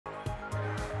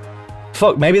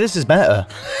Fuck, maybe this is better.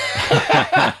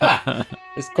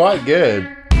 It's quite good.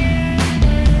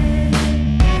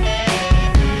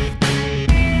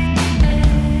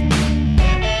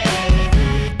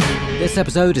 This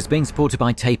episode is being supported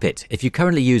by Tape It. If you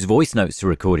currently use voice notes to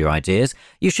record your ideas,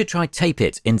 you should try Tape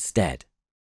It instead.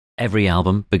 Every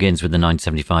album begins with the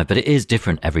 975, but it is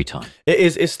different every time. It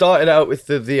is. It started out with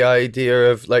the idea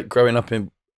of like growing up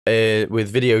in with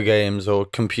video games or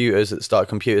computers at the start of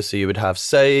computers. So you would have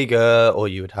Sega, or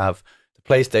you would have the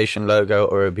PlayStation logo,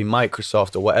 or it would be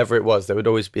Microsoft, or whatever it was. There would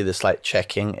always be this like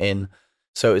checking in.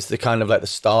 So it's the kind of like the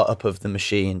startup of the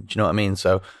machine. Do you know what I mean?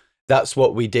 So that's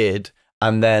what we did.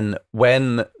 And then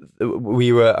when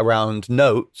we were around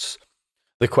notes,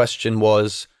 the question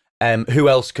was, who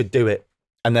else could do it?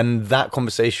 And then that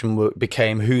conversation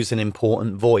became who's an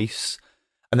important voice.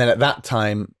 And then at that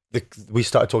time, we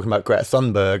started talking about Greta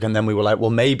Thunberg. And then we were like, well,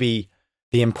 maybe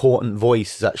the important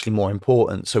voice is actually more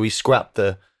important. So we scrapped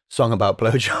the song about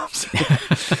blowjobs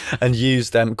and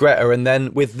used Greta. And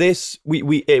then with this,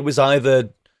 it was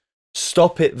either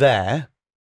stop it there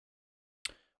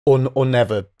or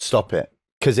never stop it.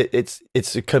 Because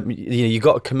you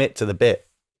got to commit to the bit.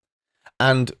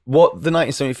 And what the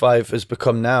 1975 has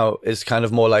become now is kind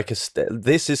of more like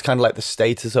this is kind of like the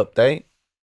status update.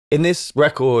 In this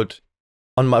record,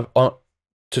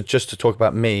 just to talk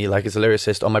about me, like as a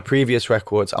lyricist, on my previous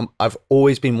records, I've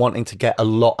always been wanting to get a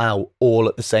lot out all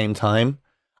at the same time.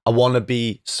 I want to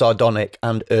be sardonic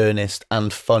and earnest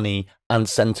and funny and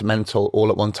sentimental all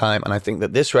at one time. And I think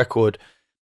that this record,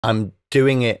 I'm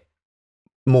doing it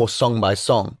more song by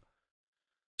song.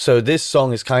 So this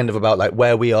song is kind of about like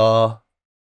where we are,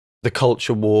 the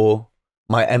culture war,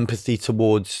 my empathy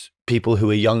towards people who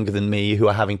are younger than me, who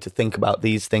are having to think about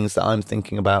these things that I'm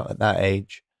thinking about at that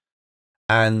age.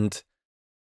 And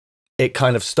it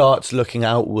kind of starts looking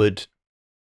outward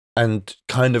and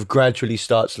kind of gradually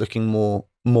starts looking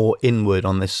more inward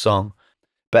on this song.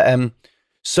 But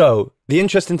so the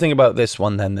interesting thing about this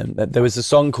one then there was a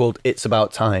song called It's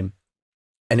About Time.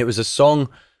 And it was a song,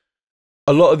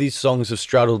 a lot of these songs have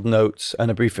straddled notes and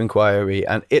A Brief Inquiry,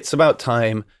 and It's About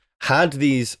Time had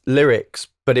these lyrics,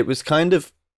 but it was kind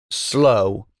of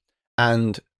slow,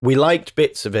 and we liked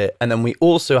bits of it. And then we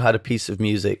also had a piece of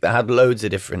music that had loads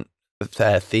of different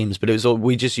themes, but it was all,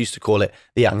 we just used to call it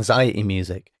the anxiety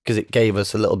music because it gave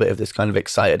us a little bit of this kind of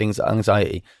excited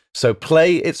anxiety. So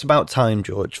play It's About Time,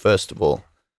 George, first of all.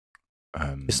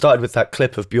 It started with that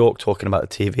clip of Bjork talking about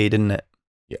the TV, didn't it?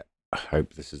 I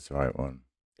hope this is the right one.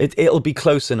 It'll be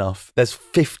close enough. There's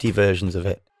 50 versions of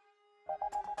it.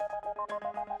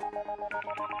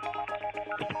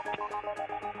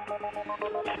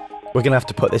 We're going to have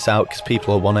to put this out because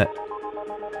people will want it.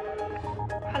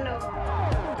 Hello.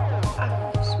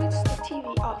 I've switched the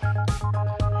TV off.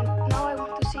 And now I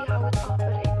want to see how it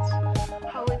operates.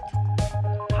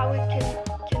 How it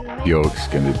can make Bjork's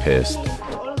going to be pissed. me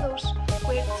into all those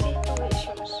weird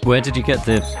situations. Where did you get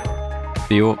the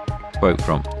Bjork quote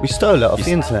from? We stole it off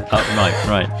the internet. Oh,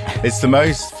 right. It's the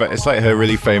most. It's like her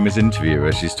really famous interview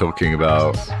where she's talking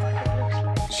about.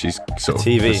 She's sort of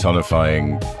TV.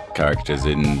 personifying characters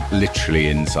literally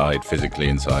inside, physically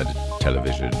inside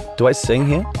television. Do I sing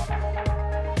here? It's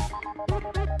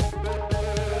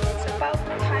about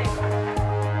time.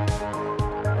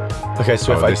 Okay,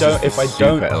 so if I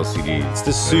don't, LCD. it's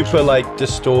the super like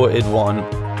distorted one.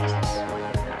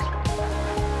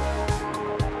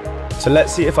 So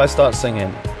let's see if I start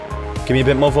singing. Give me a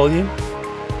bit more volume.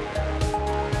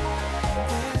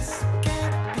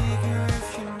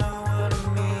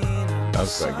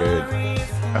 That's quite good.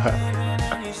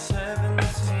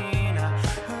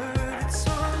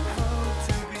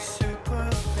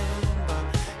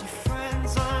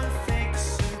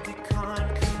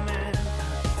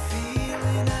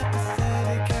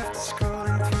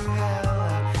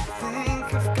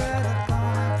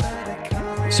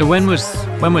 So when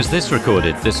was this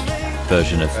recorded, this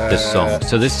version of this song?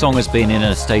 So this song has been in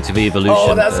a state of evolution.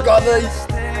 Oh, that's got the...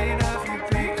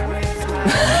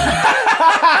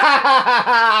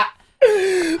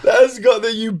 That's got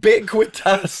the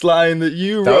ubiquitous line that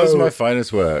you wrote. That was my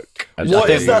finest work. What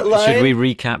is that line? Should we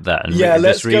recap that? And yeah,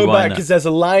 let's just go rewind back because there's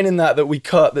a line in that we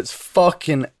cut that's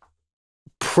fucking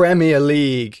Premier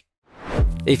League.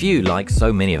 If you, like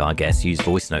so many of our guests, use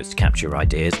voice notes to capture your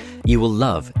ideas, you will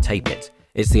love Tape It.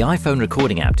 It's the iPhone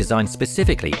recording app designed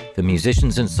specifically for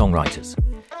musicians and songwriters.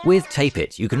 With Tape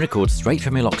It, you can record straight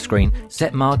from your lock screen,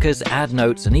 set markers, add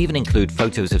notes, and even include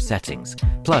photos of settings.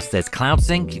 Plus, there's cloud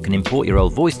sync, you can import your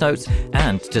old voice notes,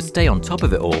 and to stay on top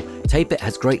of it all, Tape It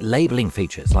has great labeling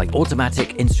features like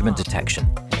automatic instrument detection.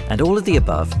 And all of the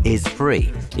above is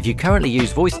free. If you currently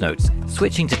use voice notes,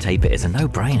 switching to Tape It is a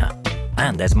no-brainer.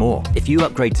 And there's more. If you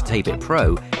upgrade to Tape It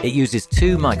Pro, it uses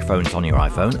 2 microphones on your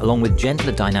iPhone along with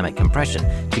gentler dynamic compression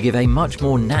to give a much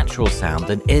more natural sound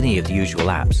than any of the usual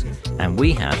apps. And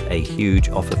we have a huge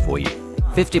offer for you.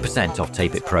 50% off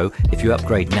Tape It Pro if you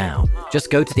upgrade now.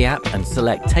 Just go to the app and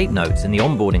select Tape Notes in the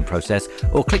onboarding process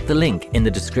or click the link in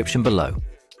the description below.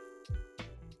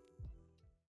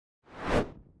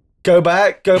 Go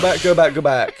back.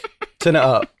 Turn it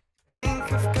up.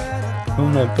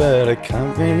 But I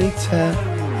can't really tell.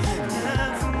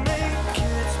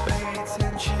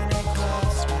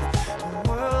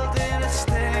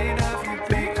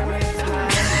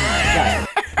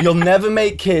 You'll never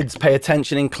make kids pay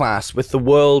attention in class with the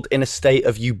world in a state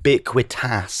of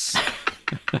ubiquitous.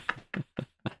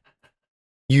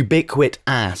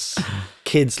 Ubiquitous.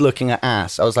 Kids looking at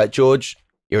ass. I was like, George,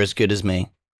 you're as good as me.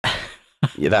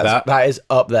 Yeah, that is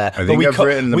up there. I think I've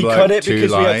written we cut it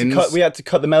because we had to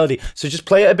cut the melody. So just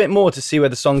play it a bit more to see where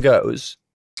the song goes.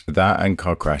 That and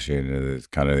Car Crashing is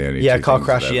kind of the only. Yeah, two Car things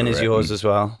I've Crashing ever is written. yours as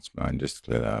well. It's mine. Just to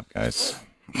clear that up, guys.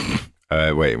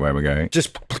 Wait, where am I going?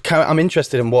 Just, I'm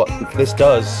interested in what this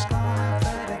does.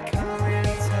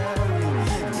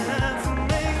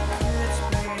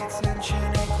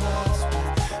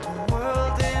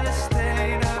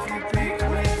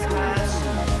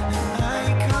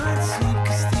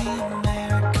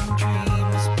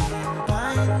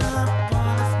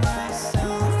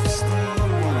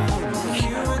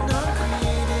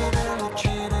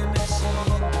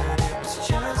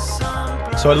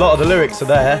 So a lot of the lyrics are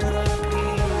there.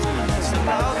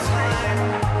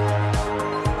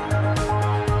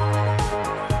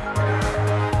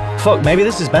 Fuck, maybe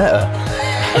this is better.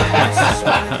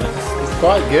 It's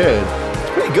quite good. It's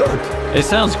pretty good. It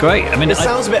sounds great. I mean, It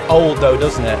sounds a bit old though,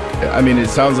 doesn't it? I mean, it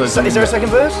sounds like. Is there a second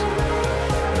verse?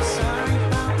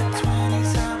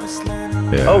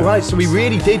 Yeah. Oh right, so we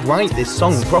really did write this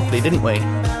song properly, didn't we?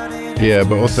 Yeah,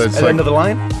 but also it's like Another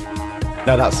line?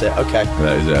 No, that's it. Okay.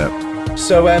 that is it.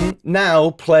 So now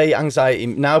play anxiety.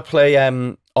 Now play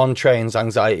On Train's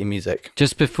anxiety music.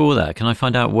 just before that, can I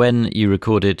find out when you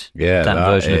recorded Yeah, that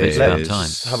version of It's is- About Time?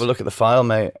 Let's have a look at the file,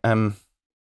 mate.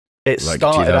 It Like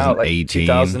started out like 2018.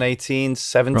 2018,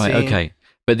 17. Right, okay.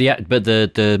 But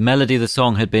the melody of the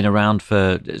song had been around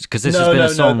for, because this has been a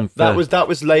song for... That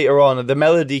was later on. The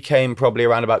melody came probably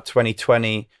around about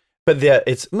 2020. But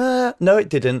no, it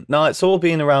didn't. No, it's all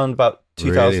been around about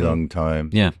 2000. Really long time.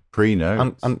 Yeah.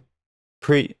 Pre-notes. I'm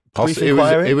brief it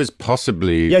inquiry. was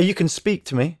possibly. Yeah, you can speak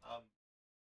to me.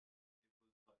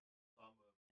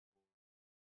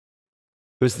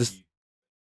 It was this.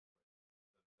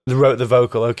 The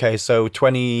vocal. Okay, so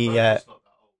 20.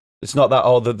 It's not that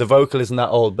old. The vocal isn't that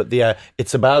old, but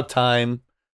it's about time.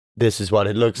 This is what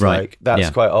it looks Right, like. That's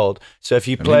yeah. quite old. So if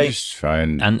you Let me play, just try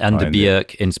and And the find it.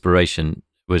 Björk inspiration,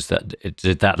 was that,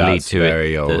 did that lead That's to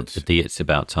very it? old. The It's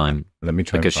About Time? Let me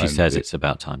try Because and she find says it. it's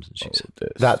about time, doesn't she?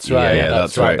 that's right. Yeah,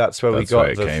 that's right. That's where we That's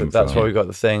where got it came that's from. where we got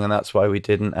the thing, and that's why we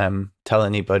didn't tell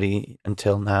anybody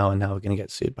until now, and now we're going to get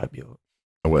sued by Björk.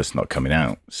 Well, it's not coming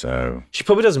out, so. She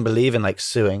probably doesn't believe in like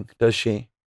suing, does she?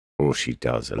 Or she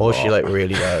does a Or lot. she like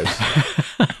really does.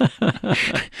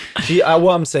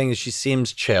 What I'm saying is she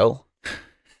seems chill.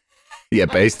 Yeah,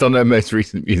 based on her most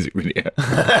recent music video.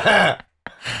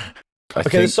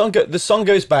 Okay, the song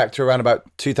goes back to around about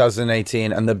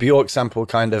 2018, and the Björk sample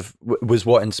kind of was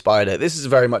what inspired it. This is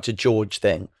very much a George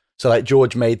thing. So like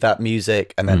George made that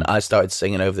music, and then I started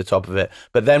singing over the top of it.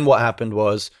 But then what happened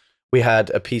was we had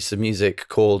a piece of music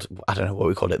called, I don't know what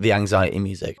we called it, the anxiety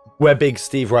music. We're big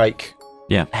Steve Reich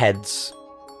heads.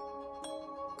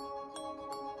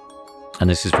 And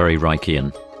this is very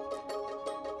Reichian.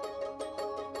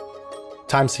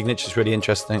 Time signature is really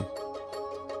interesting.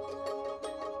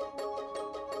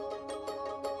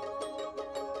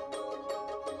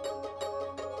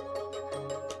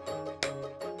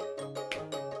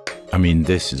 I mean,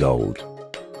 this is old.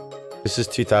 This is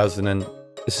 2000 and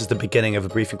this is the beginning of A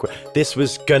Brief Inquiry. This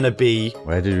was going to be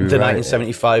Where did we the write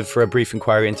 1975 for A Brief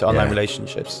Inquiry into Online Yeah.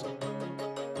 Relationships.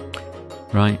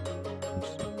 Right.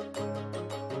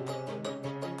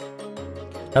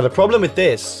 Now, the problem with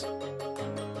this,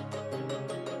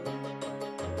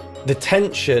 the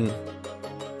tension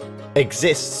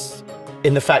exists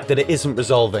in the fact that it isn't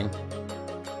resolving.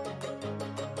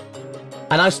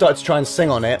 And I started to try and sing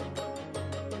on it,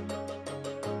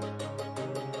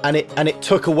 and it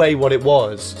took away what it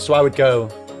was. So I would go,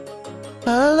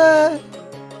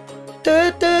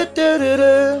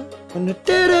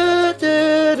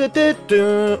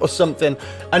 or something,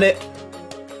 and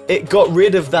it got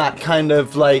rid of that kind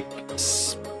of like.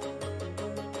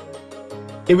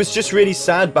 It was just really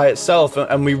sad by itself,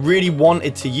 and we really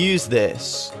wanted to use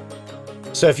this,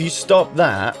 So if you stop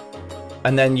that,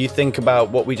 and then you think about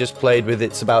what we just played with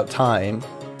It's About Time,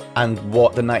 and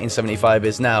what the 1975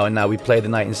 is now, and now we play the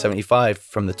 1975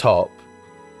 from the top,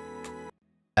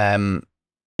 it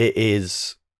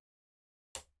is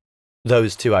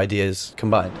those two ideas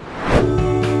combined.